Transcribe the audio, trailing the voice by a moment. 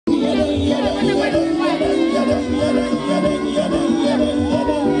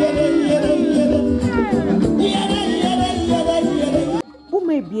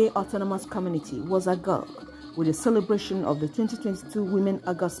Umebie Autonomous Community was agog with a celebration of the 2022 Women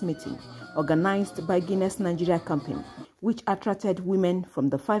August meeting organized by Guiness Nigeria Plc, which attracted women from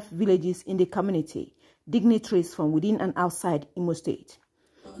the 5 villages in the community, dignitaries from within and outside Imo State.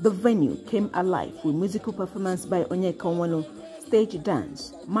 The venue came alive with musical performance by Onye Konwano, stage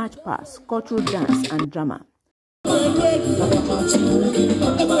dance, march past, cultural dance and drama.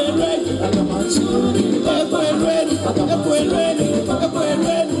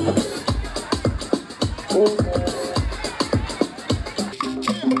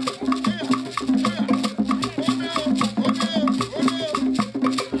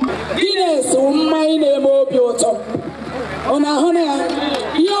 Guiness, my name of Bioto. On a honor,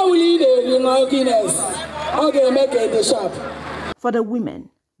 you leader, Guiness. Okay, make it sharp. For the women,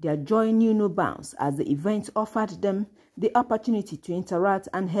 their joy knew no bounds as the event offered them the opportunity to interact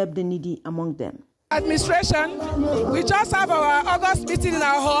and help the needy among them. Administration, we just have our August meeting in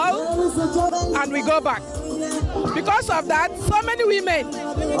our hall and we go back. Because of that, so many women,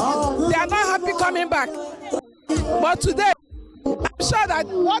 they are not happy coming back. But today, I'm sure that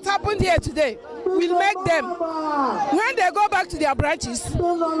what happened here today will make them, when they go back to their branches, they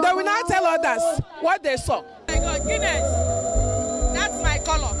will not tell others what they saw. My God, Guinness, that's my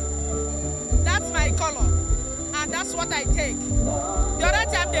color. That's my color. And that's what I take. The other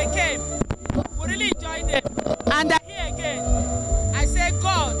time they came, we really enjoyed them. And they're here again. I say,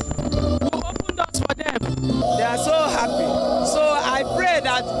 God, will open doors for them. They are so happy. So I pray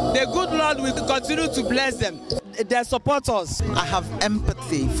that the good Lord will continue to bless them. They support us. I have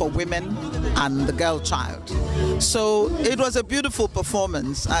empathy for women and the girl child. So it was a beautiful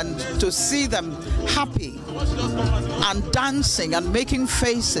performance, and to see them happy and dancing and making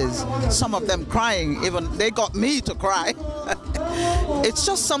faces, some of them crying, even they got me to cry. It's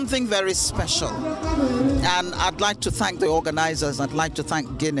just something very special. And I'd like to thank the organizers. I'd like to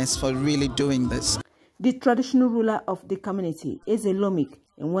thank Guinness for really doing this. The traditional ruler of the community, Eze Lomik,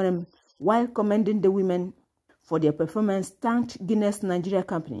 while commending the women for their performance, thanked Guinness Nigeria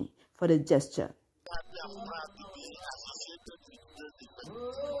Company for the gesture.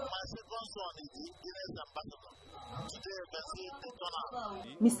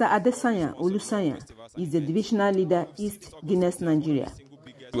 Mr. Adesanya Olusanya is the divisional leader, East Guinness Nigeria.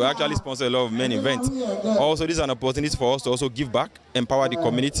 We actually sponsor a lot of men events. Also, this is an opportunity for us to also give back, empower the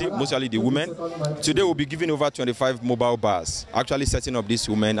community, mostly the women. Today we'll be giving over 25 mobile bars, actually setting up these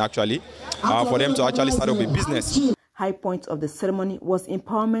women for them to actually start up a business. High point of the ceremony was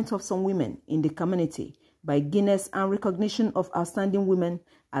empowerment of some women in the community by Guinness and recognition of outstanding women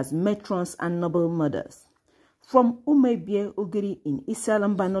as matrons and noble mothers. From Umebie Ogiri in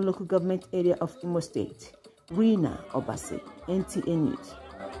Mbano local government area of Imo State, Rina Obasi, NTA News.